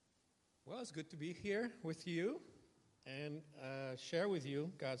Well, it's good to be here with you and share with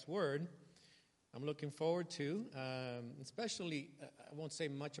you God's Word. I'm looking forward to, especially, I won't say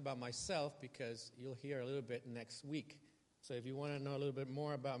much about myself because you'll hear a little bit next week. So if you want to know a little bit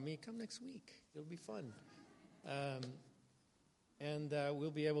more about me, come next week. It'll be fun. And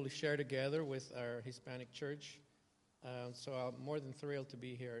we'll be able to share together with our Hispanic church. So I'm more than thrilled to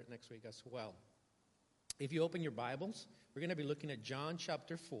be here next week as well. If you open your Bibles, we're going to be looking at John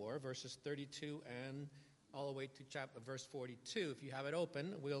chapter 4, verses 32 and all the way to verse 42. If you have it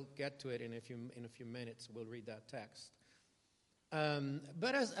open, we'll get to it in a few minutes. We'll read that text.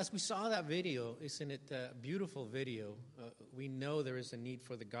 But as we saw that video, isn't it a beautiful video? We know there is a need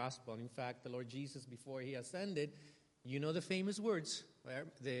for the gospel. In fact, the Lord Jesus, before he ascended, you know the famous words,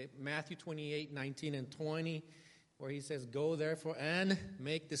 the Matthew 28, 19 and 20, where he says, "Go therefore and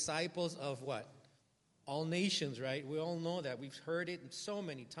make disciples of" what? All nations, right? We all know that. We've heard it so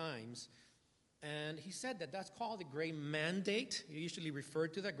many times. And he said that that's called the great mandate. You usually refer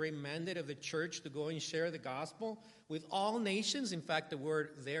to that great mandate of the church to go and share the gospel with all nations. In fact, the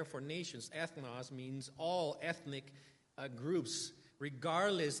word there for nations, ethnos, means all ethnic groups,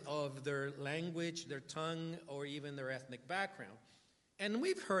 regardless of their language, their tongue, or even their ethnic background. And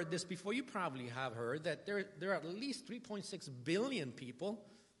we've heard this before. You probably have heard that there are at least 3.6 billion people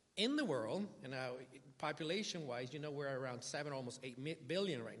in the world, and now population-wise, we're around 7, almost 8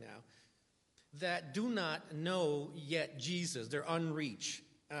 billion right now, that do not know yet Jesus. They're unreached.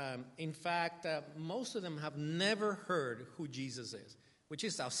 In fact, most of them have never heard who Jesus is, which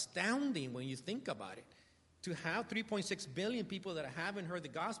is astounding when you think about it. To have 3.6 billion people that haven't heard the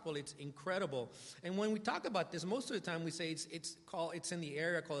gospel, it's incredible. And when we talk about this, most of the time we say it's in the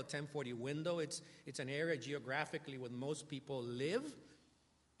area called the 1040 window. It's an area geographically where most people live,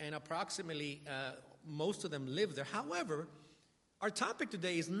 and approximately most of them live there. However, our topic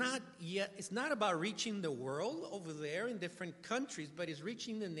today it's not about reaching the world over there in different countries, but it's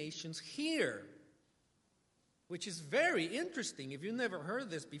reaching the nations here, which is very interesting. If you've never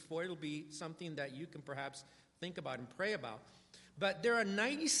heard this before, it'll be something that you can perhaps think about and pray about. But there are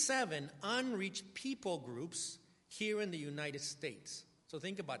 97 unreached people groups here in the United States. So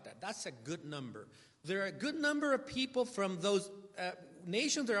think about that. That's a good number. There are a good number of people from those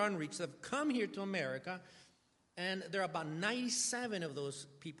nations that are unreached that have come here to America, and there are about 97 of those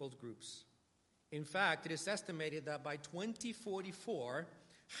people's groups. In fact, it is estimated that by 2044,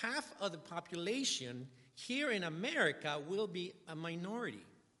 half of the population here in America will be a minority,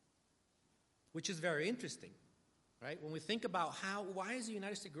 which is very interesting, right? When we think about why is the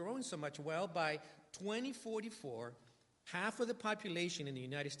United States growing so much? Well, by 2044, half of the population in the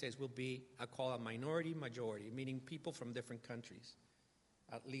United States will be, I call a minority majority, meaning people from different countries,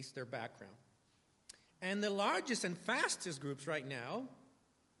 at least their background. And the largest and fastest groups right now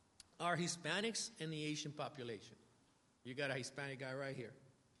are Hispanics and the Asian population. You got a Hispanic guy right here.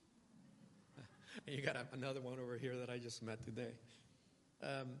 And you got another one over here that I just met today.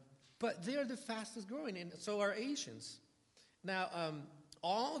 But they're the fastest growing, and so are Asians. Now,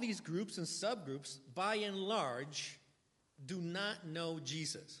 all these groups and subgroups, by and large, do not know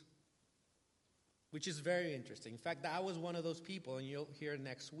Jesus, which is very interesting. In fact, I was one of those people, and you'll hear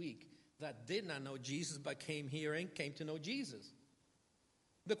next week, that did not know Jesus but came here and came to know Jesus.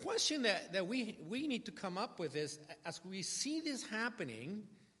 The question that we need to come up with is, as we see this happening,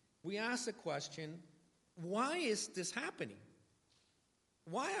 we ask the question, why is this happening?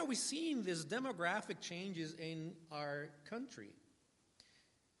 Why are we seeing these demographic changes in our country?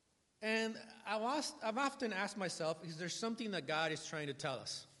 And I've often asked myself, is there something that God is trying to tell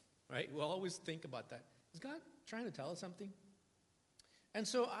us? Right? We'll always think about that. Is God trying to tell us something? And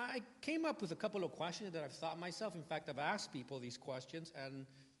so I came up with a couple of questions that I've thought myself. In fact, I've asked people these questions, and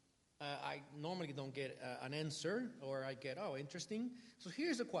I normally don't get an answer, or I get, oh, interesting. So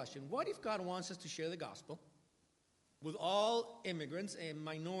here's the question. What if God wants us to share the gospel with all immigrants and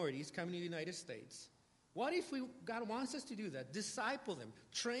minorities coming to the United States? What if God wants us to do that? Disciple them,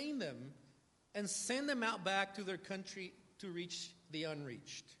 train them, and send them out back to their country to reach the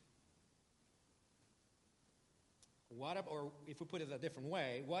unreached? Or if we put it a different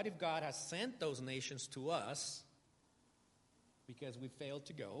way, what if God has sent those nations to us because we failed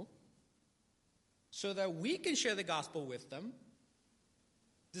to go, so that we can share the gospel with them,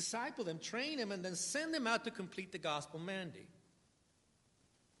 disciple them, train them, and then send them out to complete the gospel mandate?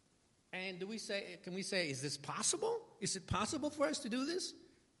 And can we say, is this possible? Is it possible for us to do this?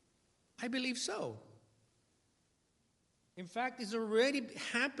 I believe so. In fact, it's already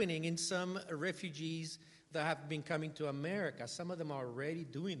happening in some refugees that have been coming to America. Some of them are already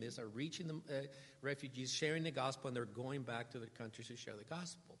doing this, are reaching the refugees, sharing the gospel, and they're going back to their countries to share the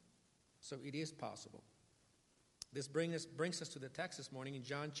gospel. So it is possible. This brings us to the text this morning in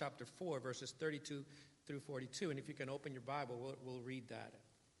John chapter 4, verses 32 through 42. And if you can open your Bible, we'll read that.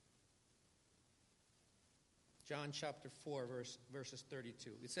 John chapter 4, verses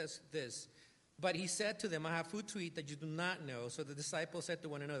 32. It says this, "But he said to them, I have food to eat that you do not know." So the disciples said to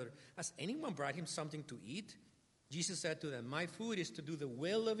one another, "Has anyone brought him something to eat?" Jesus said to them, "My food is to do the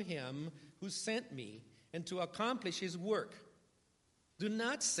will of him who sent me and to accomplish his work. Do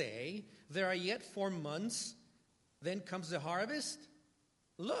not say, 'There are yet 4 months, then comes the harvest.'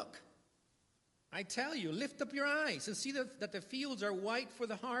 Look, I tell you, lift up your eyes and see that the fields are white for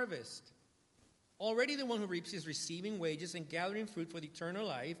the harvest. Already the one who reaps is receiving wages and gathering fruit for the eternal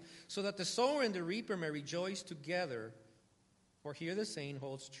life, so that the sower and the reaper may rejoice together. For here the saying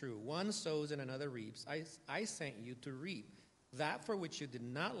holds true, one sows and another reaps. I sent you to reap that for which you did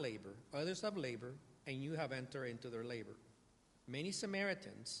not labor. Others have labored, and you have entered into their labor." Many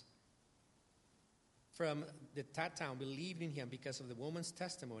Samaritans from that town believed in him because of the woman's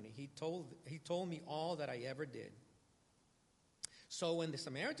testimony. He told me all that I ever did. So when the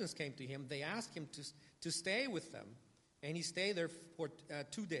Samaritans came to him, they asked him to stay with them. And he stayed there for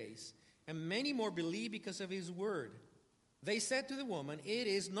 2 days. And many more believed because of his word. They said to the woman, "It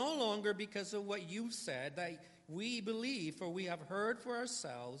is no longer because of what you said that we believe, for we have heard for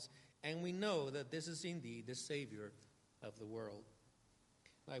ourselves, and we know that this is indeed the Savior of the world."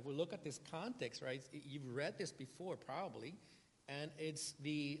 Now, if we look at this context, right, you've read this before probably, and it's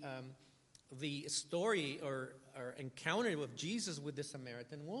the story or encounter of Jesus with the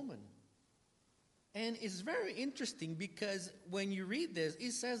Samaritan woman. And it's very interesting because when you read this,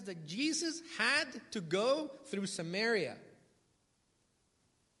 it says that Jesus had to go through Samaria.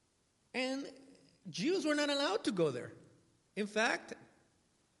 And Jews were not allowed to go there. In fact,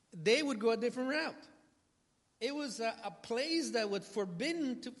 they would go a different route. It was a place that was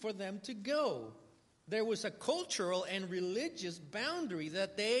forbidden for them to go. There was a cultural and religious boundary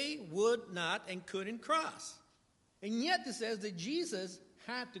that they would not and couldn't cross. And yet it says that Jesus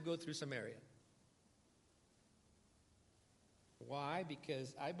had to go through Samaria. Why?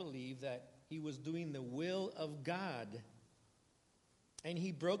 Because I believe that he was doing the will of God. And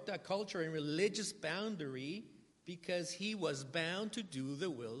he broke that culture and religious boundary because he was bound to do the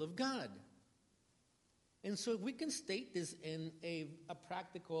will of God. And so we can state this in a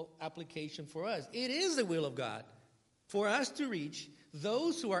practical application for us. It is the will of God for us to reach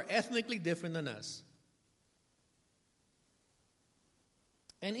those who are ethnically different than us.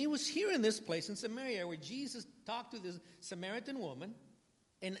 And it was here in this place in Samaria where Jesus talked to this Samaritan woman.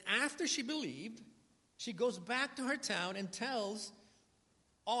 And after she believed, she goes back to her town and tells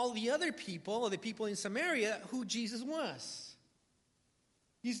all the other people, or the people in Samaria, who Jesus was.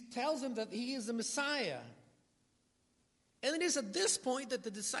 He tells them that he is the Messiah. And it is at this point that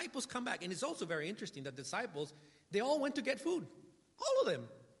the disciples come back. And it's also very interesting that the disciples, they all went to get food. All of them.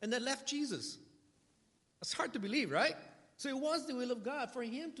 And they left Jesus. It's hard to believe, right? So it was the will of God for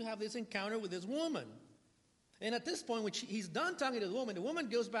him to have this encounter with this woman. And at this point, when he's done talking to the woman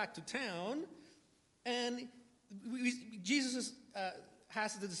goes back to town. And Jesus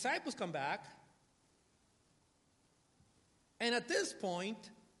has the disciples come back. And at this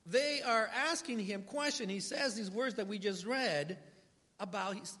point, they are asking him questions. He says these words that we just read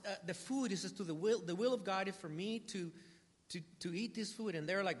about the food. He says, the will of God is for me to eat this food. And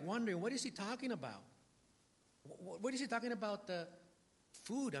they're like wondering, what is he talking about? What is he talking about the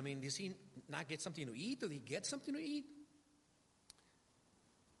food? I mean, does he not get something to eat? Did he get something to eat?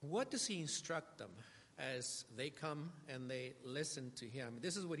 What does he instruct them as they come and they listen to him?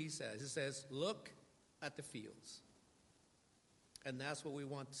 This is what he says. He says, look at the fields. And that's what we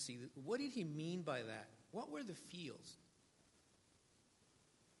want to see. What did he mean by that? What were the fields?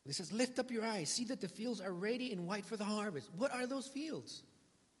 He says, lift up your eyes. See that the fields are ready and white for the harvest. What are those fields?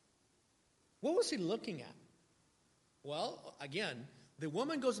 What was he looking at? Well, again, the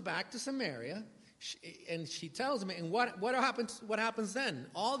woman goes back to Samaria, and she tells him, and what happens then?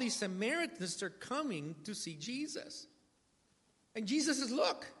 All these Samaritans are coming to see Jesus. And Jesus says,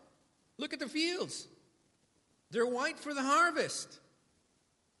 look at the fields. They're white for the harvest.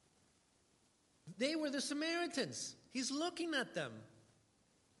 They were the Samaritans. He's looking at them.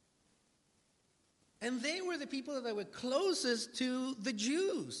 And they were the people that were closest to the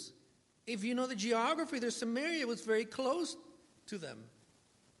Jews. If you know the geography, their Samaria was very close to them.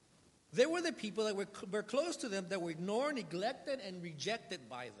 They were the people that were close to them, that were ignored, neglected, and rejected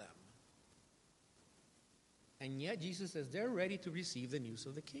by them. And yet Jesus says they're ready to receive the news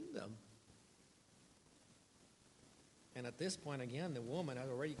of the kingdom. And at this point, again, the woman had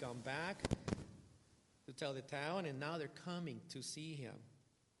already gone back to tell the town, and now they're coming to see him.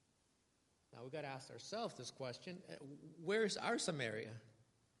 Now we've got to ask ourselves this question. Where's our Samaria?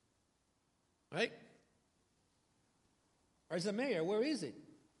 Right? Our Samaria, where is it?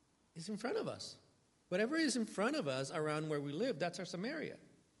 It's in front of us. Whatever is in front of us around where we live, that's our Samaria.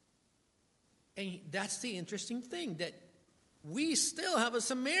 And that's the interesting thing, that we still have a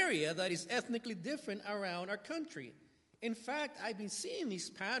Samaria that is ethnically different around our country. In fact, I've been seeing this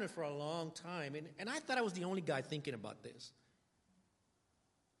pattern for a long time, and I thought I was the only guy thinking about this.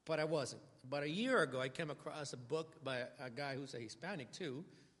 But I wasn't. About a year ago, I came across a book by a guy who's a Hispanic too,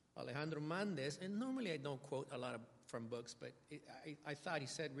 Alejandro Mendez, and normally I don't quote a lot from books, but I thought he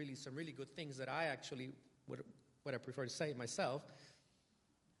said some really good things that I actually would I prefer to say myself.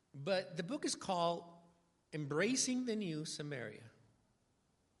 But the book is called Embracing the New Samaria.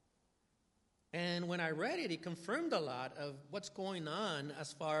 And when I read it, it confirmed a lot of what's going on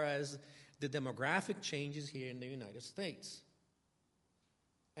as far as the demographic changes here in the United States.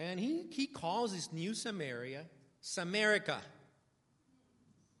 And he calls this new Samaria, Samarica.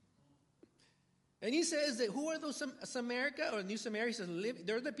 And he says that who are those Samarica or New Samaria? He says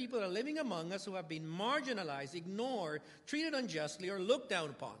they're the people that are living among us who have been marginalized, ignored, treated unjustly, or looked down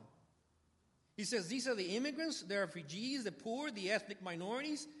upon. He says these are the immigrants, the refugees, the poor, the ethnic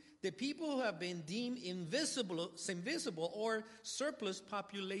minorities, the people who have been deemed invisible or surplus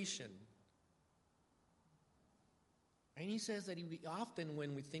population. And he says that often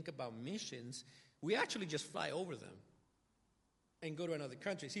when we think about missions, we actually just fly over them and go to another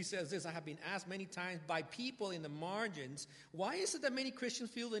country. He says this, I have been asked many times by people in the margins, why is it that many Christians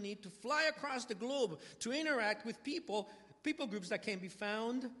feel the need to fly across the globe to interact with people groups that can be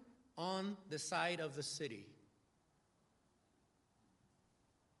found on the side of the city?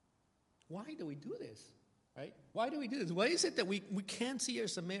 Why do we do this? Right? Why do we do this? Why is it that we can't see our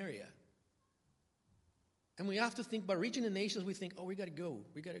Samaria? And we have to think about reaching the nations. We think, we got to go.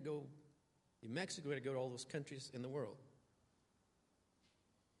 We got to go in Mexico. We got to go to all those countries in the world.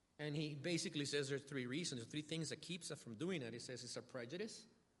 And he basically says there's three reasons, three things that keeps us from doing that. He says it's our prejudice,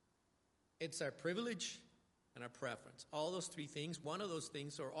 it's our privilege, and our preference. All those three things, one of those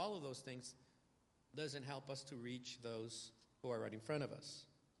things or all of those things doesn't help us to reach those who are right in front of us.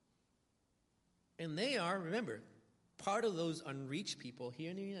 And they are, remember, part of those unreached people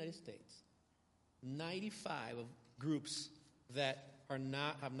here in the United States. 95 of groups that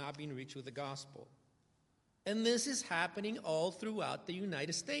have not been reached with the gospel. And this is happening all throughout the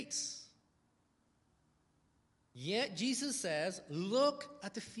United States. Yet Jesus says, look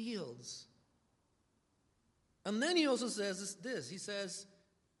at the fields. And then he also says this. He says,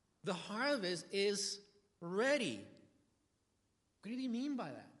 the harvest is ready. What did he mean by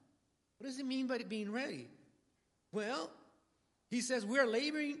that? What does he mean by it being ready? Well, he says, we are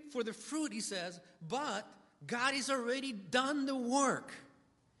laboring for the fruit, he says, but God has already done the work.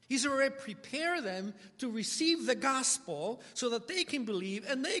 He's already prepared them to receive the gospel so that they can believe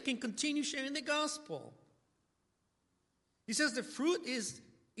and they can continue sharing the gospel. He says the fruit is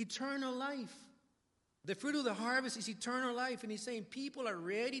eternal life. The fruit of the harvest is eternal life. And he's saying people are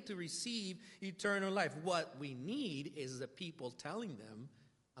ready to receive eternal life. What we need is the people telling them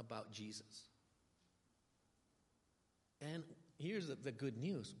about Jesus. And here's the good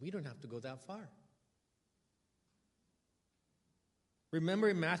news. We don't have to go that far. Remember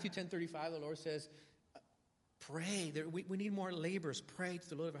in Matthew 10:35, the Lord says, pray. We need more laborers. Pray to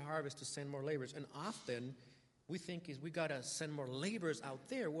the Lord of the harvest to send more laborers. And often we think we got to send more laborers out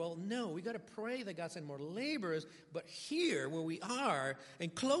there. Well, no, we got to pray that God send more laborers. But here where we are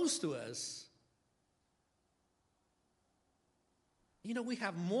and close to us, we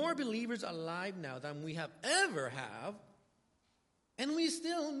have more believers alive now than we have ever have. And we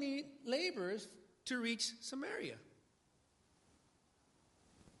still need laborers to reach Samaria.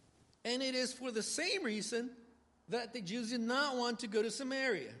 And it is for the same reason that the Jews did not want to go to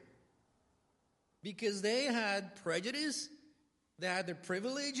Samaria. Because they had prejudice, they had their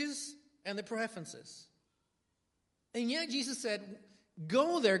privileges, and their preferences. And yet Jesus said,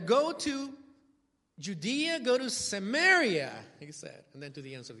 go there, go to Judea, go to Samaria, he said, and then to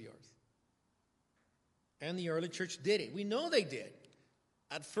the ends of the earth. And the early church did it. We know they did.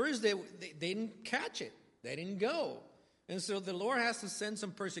 At first, they didn't catch it. They didn't go. And so the Lord has to send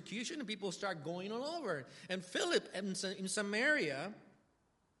some persecution, and people start going all over. And Philip in Samaria,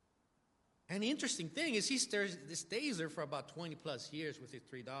 and the interesting thing is he stays there for about 20 plus years with his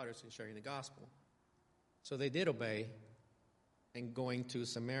 3 daughters and sharing the gospel. So they did obey and going to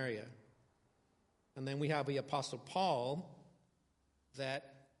Samaria. And then we have the Apostle Paul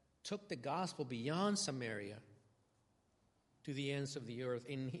that took the gospel beyond Samaria to the ends of the earth.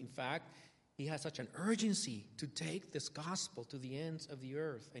 In fact, he had such an urgency to take this gospel to the ends of the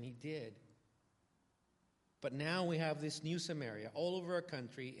earth, and he did. But now we have this new Samaria all over our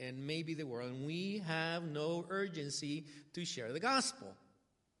country and maybe the world, and we have no urgency to share the gospel.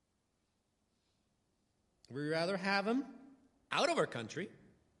 We'd rather have them out of our country,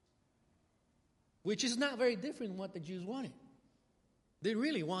 which is not very different from what the Jews wanted. They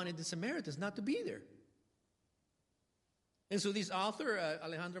really wanted the Samaritans not to be there. And so this author,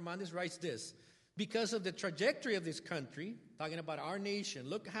 Alejandro Mandes, writes this: because of the trajectory of this country, talking about our nation,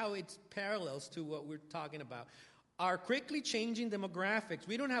 look how it parallels to what we're talking about. Our quickly changing demographics,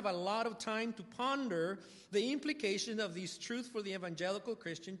 we don't have a lot of time to ponder the implication of these truths for the evangelical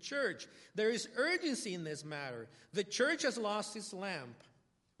Christian church. There is urgency in this matter. The church has lost its lamp.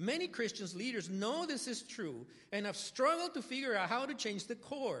 Many Christian leaders know this is true and have struggled to figure out how to change the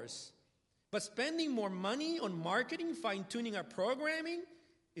course. But spending more money on marketing, fine-tuning our programming,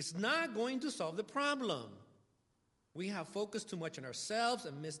 is not going to solve the problem. We have focused too much on ourselves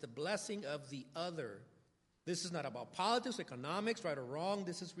and missed the blessing of the other. This is not about politics, economics, right or wrong.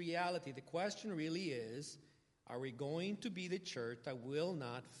 This is reality. The question really is, are we going to be the church that will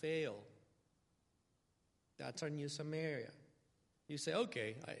not fail? That's our new Samaria. You say,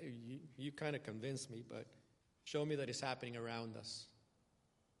 okay, you kind of convinced me, but show me that it's happening around us.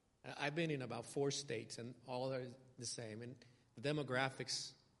 I've been in about 4 states, and all are the same. And the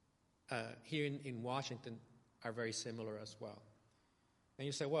demographics here in Washington are very similar as well. And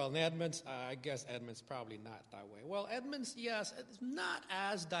you say, well, in Edmonds, I guess Edmonds probably not that way. Well, Edmonds, yes, it's not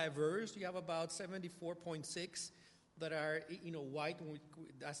as diverse. You have about 74.6 that are, white.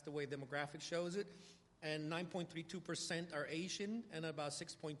 That's the way demographics shows it. And 9.32% are Asian, and about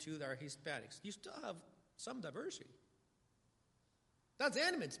 6.2% are Hispanics. You still have some diversity. That's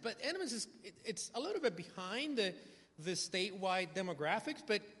Edmonds, but Edmonds it's a little bit behind the statewide demographics,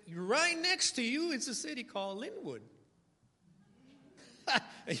 but right next to you, it's a city called Linwood.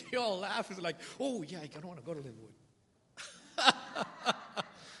 And you all laugh. It's like, oh, yeah, I don't want to go to Linwood.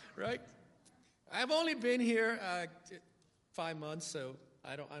 Right? I've only been here 5 months, so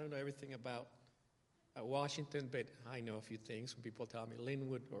I don't know everything about Washington, but I know a few things. When people tell me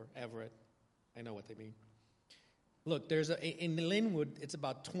Linwood or Everett, I know what they mean. Look, in Linwood, it's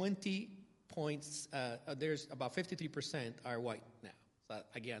about 20 points. There's about 53% are white now. So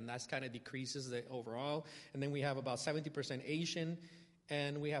again, that's kind of decreases the overall. And then we have about 70% Asian,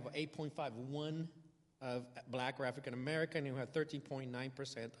 and we have 8.51 of black or African American, and we have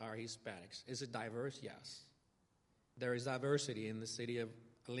 13.9% are Hispanics. Is it diverse? Yes. There is diversity in the city of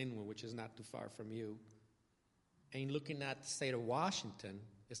Linwood, which is not too far from you. And looking at the state of Washington,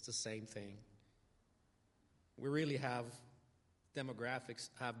 it's the same thing. We really have, demographics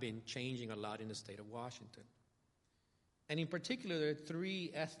have been changing a lot in the state of Washington. And in particular, there are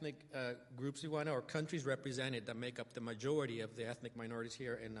 3 ethnic groups or countries represented that make up the majority of the ethnic minorities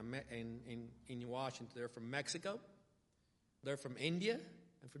here in Washington. They're from Mexico, they're from India,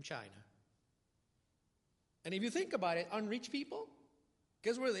 and from China. And if you think about it, unreached people,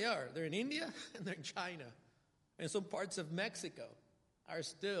 guess where they are? They're in India and they're in China. And some parts of Mexico are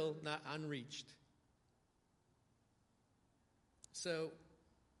still not unreached. So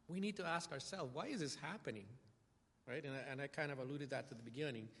we need to ask ourselves, why is this happening? Right? And I kind of alluded that to the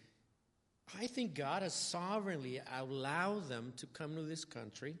beginning. I think God has sovereignly allowed them to come to this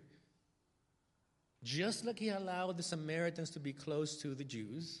country, just like He allowed the Samaritans to be close to the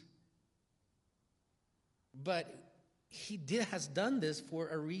Jews. But He has done this for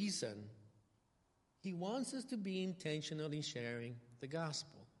a reason. He wants us to be intentional in sharing the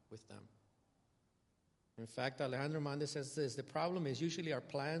gospel with them. In fact, Alejandro Mandes says this: the problem is usually our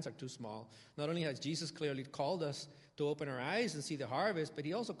plans are too small. Not only has Jesus clearly called us to open our eyes and see the harvest, but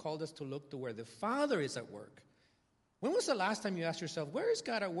He also called us to look to where the Father is at work. When was the last time you asked yourself, where is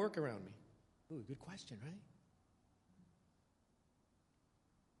God at work around me? Ooh, good question, right?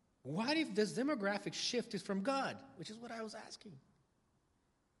 What if this demographic shift is from God? Which is what I was asking.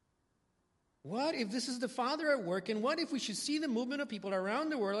 What if this is the Father at work, and what if we should see the movement of people around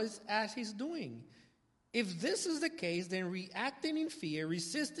the world as He's doing? If this is the case, then reacting in fear,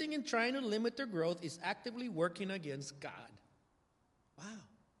 resisting and trying to limit their growth is actively working against God. Wow.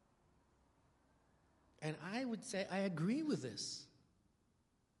 And I would say I agree with this.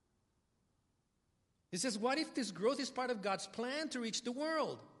 It says, what if this growth is part of God's plan to reach the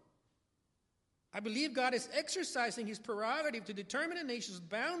world? I believe God is exercising His prerogative to determine a nation's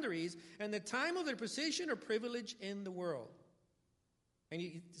boundaries and the time of their position or privilege in the world. And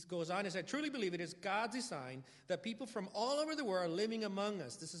he goes on and says, I truly believe it is God's design that people from all over the world are living among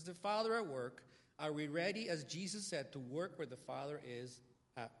us. This is the Father at work. Are we ready, as Jesus said, to work where the Father is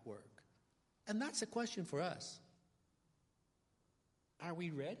at work? And that's a question for us. Are we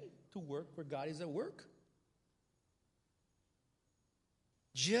ready to work where God is at work?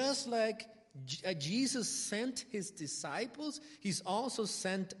 Just like Jesus sent his disciples, he's also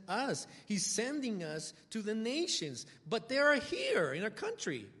sent us. He's sending us to the nations. But they are here in our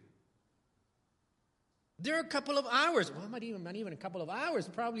country. They're a couple of hours. Well, not even a couple of hours.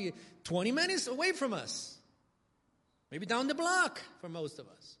 Probably 20 minutes away from us. Maybe down the block for most of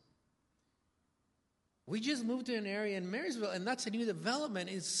us. We just moved to an area in Marysville, and that's a new development.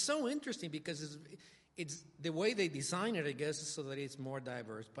 It's so interesting because it's the way they design it, I guess, so that it's more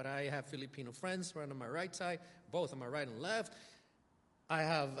diverse. But I have Filipino friends right on my right side, both on my right and left. I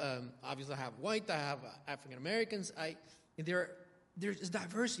have, obviously I have white, I have African Americans. There's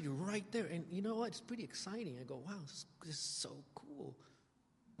diversity right there. And you know what? It's pretty exciting. I go, wow, this is so cool.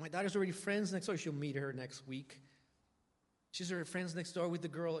 My daughter's already friends next door. She'll meet her next week. She's already friends next door with the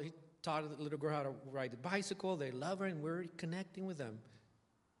girl. He taught the little girl how to ride the bicycle. They love her, and we're connecting with them.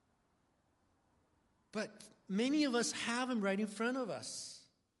 But many of us have them right in front of us.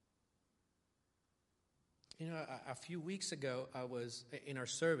 You know, a few weeks ago, I was in our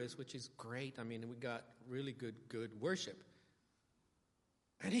service, which is great. I mean, we got really good worship.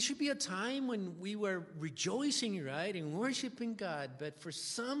 And it should be a time when we were rejoicing, right, and worshiping God. But for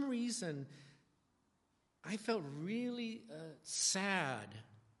some reason, I felt really sad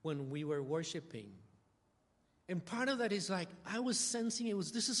when we were worshiping. And part of that is like, I was sensing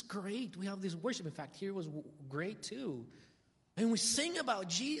this is great. We have this worship. In fact, here was great too. And we sing about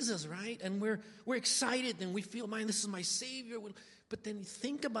Jesus, right? And we're excited and we feel, man, this is my Savior. But then you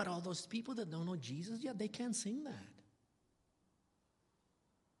think about all those people that don't know Jesus yet, they can't sing that.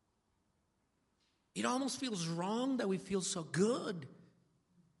 It almost feels wrong that we feel so good.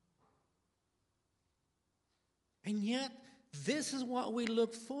 And yet, this is what we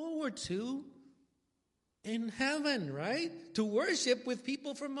look forward to in heaven, right? To worship with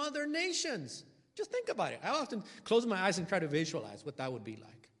people from other nations. Just think about it. I often close my eyes and try to visualize what that would be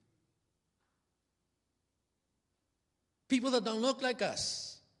like. People that don't look like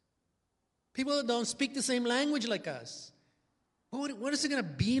us. People that don't speak the same language like us. What is it going to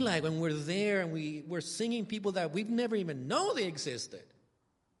be like when we're there and we're singing people that we've never even known they existed?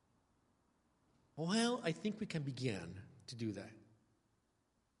 Well, I think we can begin to do that.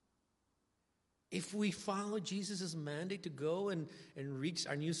 If we follow Jesus' mandate to go and reach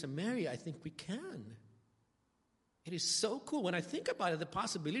our new Samaria, I think we can. It is so cool. When I think about it, the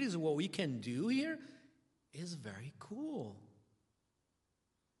possibilities of what we can do here is very cool.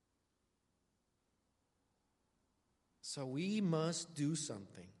 So we must do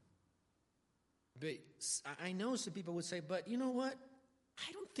something. But I know some people would say, but you know what?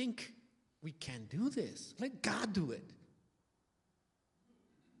 I don't think we can do this. Let God do it.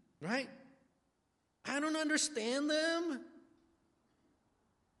 Right? I don't understand them.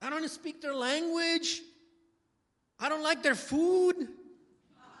 I don't speak their language. I don't like their food.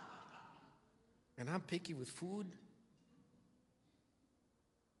 And I'm picky with food.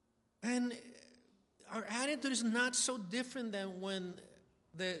 And our attitude is not so different than when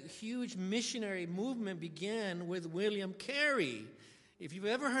the huge missionary movement began with William Carey. If you've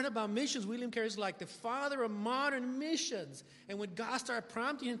ever heard about missions, William Carey is like the father of modern missions. And when God started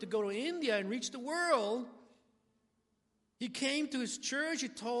prompting him to go to India and reach the world, he came to his church. He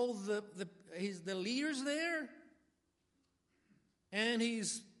told the leaders there. And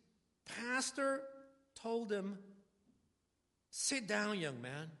his pastor told him, sit down, young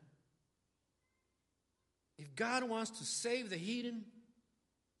man. If God wants to save the heathen,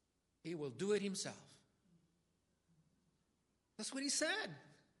 he will do it himself. That's what he said.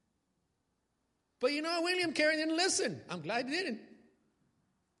 But you know, William Carey didn't listen. I'm glad he didn't.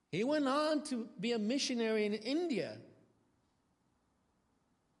 He went on to be a missionary in India.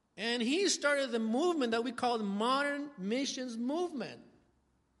 And he started the movement that we call the modern missions movement.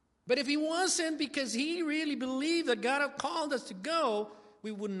 But if he wasn't because he really believed that God had called us to go,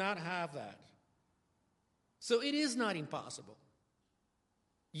 we would not have that. So it is not impossible.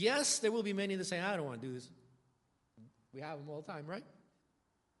 Yes, there will be many that say, I don't want to do this. We have them all the time, right?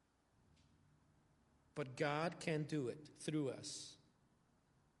 But God can do it through us.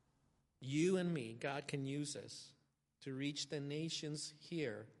 You and me, God can use us to reach the nations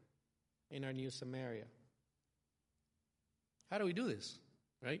here in our new Samaria. How do we do this,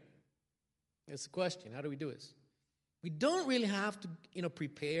 right? That's the question. How do we do this? We don't really have to,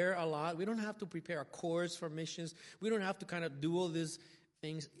 prepare a lot. We don't have to prepare a course for missions. We don't have to kind of do all these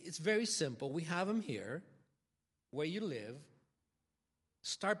things. It's very simple. We have them here, where you live.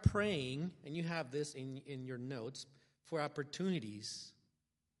 Start praying, and you have this in your notes, for opportunities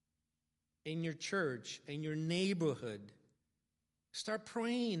in your church, in your neighborhood. Start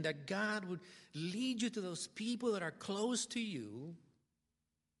praying that God would lead you to those people that are close to you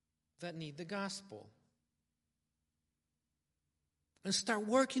that need the gospel. And start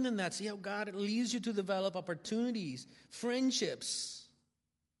working on that. See how God leads you to develop opportunities, friendships,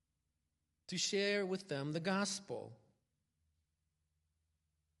 to share with them the gospel.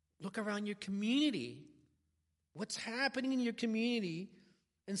 Look around your community. What's happening in your community?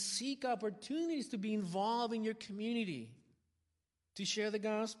 And seek opportunities to be involved in your community, to share the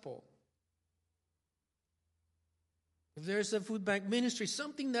gospel. If there's a food bank ministry,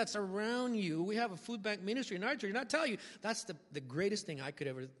 something that's around you, we have a food bank ministry in our church, and I tell you, that's the greatest thing I could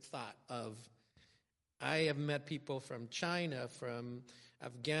ever thought of. I have met people from China, from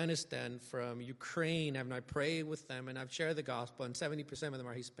Afghanistan, from Ukraine, and I pray with them, and I've shared the gospel, and 70% of them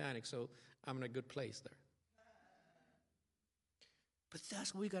are Hispanic, so I'm in a good place there. But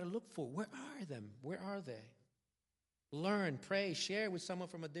that's what we got to look for. Where are them? Where are they? Learn, pray, share with someone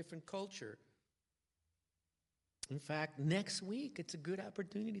from a different culture. In fact, next week, it's a good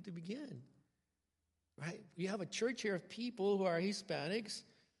opportunity to begin. Right? You have a church here of people who are Hispanics.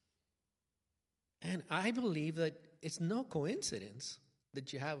 And I believe that it's no coincidence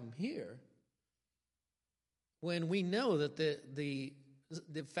that you have them here. When we know that the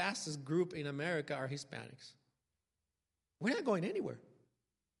fastest group in America are Hispanics. We're not going anywhere.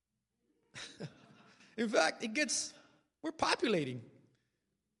 In fact, we're populating.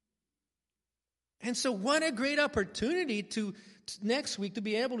 And so what a great opportunity to next week to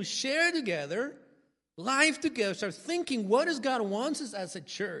be able to share together, live together, start thinking, what does God wants us as a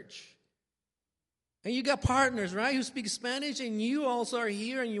church? And you got partners, right, who speak Spanish, and you also are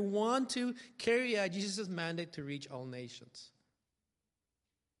here and you want to carry out Jesus' mandate to reach all nations.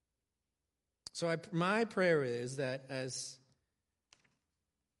 So my prayer is that as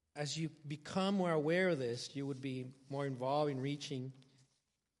you become more aware of this, you would be more involved in reaching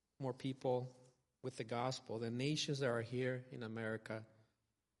more people with the gospel. The nations that are here in America,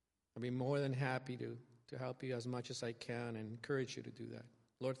 I'll be more than happy to help you as much as I can and encourage you to do that.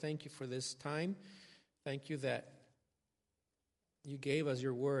 Lord, thank you for this time. Thank you that you gave us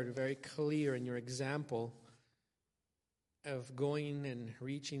your word very clear in your example of going and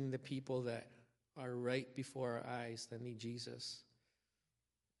reaching the people that are right before our eyes that need Jesus.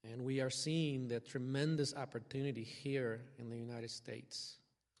 And we are seeing the tremendous opportunity here in the United States.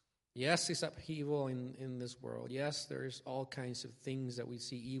 Yes, there's upheaval in this world. Yes, there's all kinds of things that we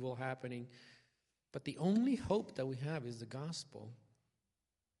see evil happening. But the only hope that we have is the gospel.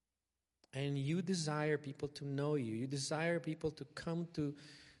 And you desire people to know you. You desire people to come to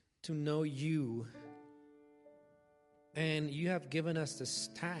know you. And you have given us this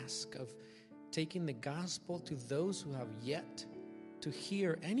task of taking the gospel to those who have yet to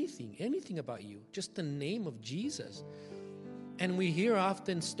hear anything about you. Just the name of Jesus. And we hear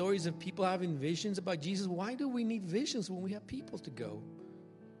often stories of people having visions about Jesus. Why do we need visions when we have people to go?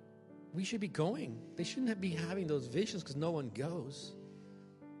 We should be going. They shouldn't be having those visions because no one goes.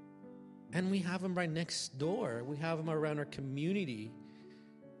 And we have them right next door. We have them around our community.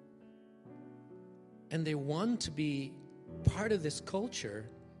 And they want to be part of this culture.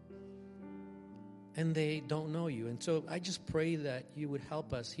 And they don't know you. And so I just pray that you would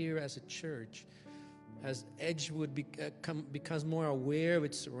help us here as a church, as Edgewood becomes more aware of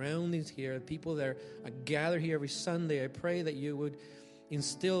its surroundings here, people that are gathered here every Sunday. I pray that you would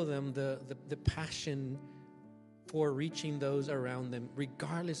instill them the passion for reaching those around them,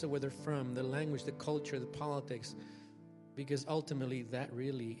 regardless of where they're from, the language, the culture, the politics, because ultimately that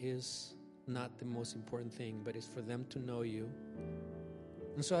really is not the most important thing, but it's for them to know you.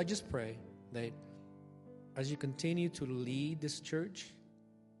 And so I just pray that as you continue to lead this church,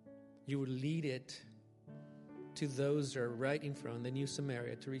 you would lead it to those that are right in front, the New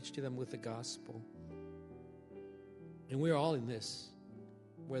Samaria, to reach to them with the gospel. And we're all in this,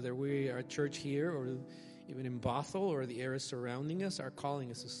 whether we are a church here or even in Bothell or the area surrounding us. Our calling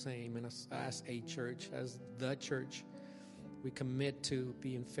is the same. And as a church, as the church, we commit to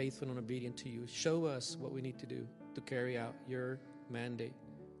being faithful and obedient to you. Show us what we need to do to carry out your mandate.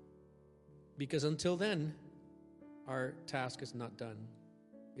 Because until then, our task is not done.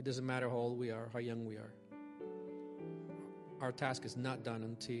 It doesn't matter how old we are, how young we are. Our task is not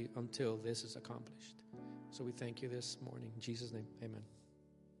done until this is accomplished. So we thank you this morning. In Jesus' name, amen.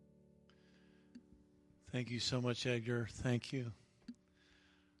 Thank you so much, Edgar. Thank you.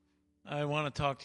 I want to talk to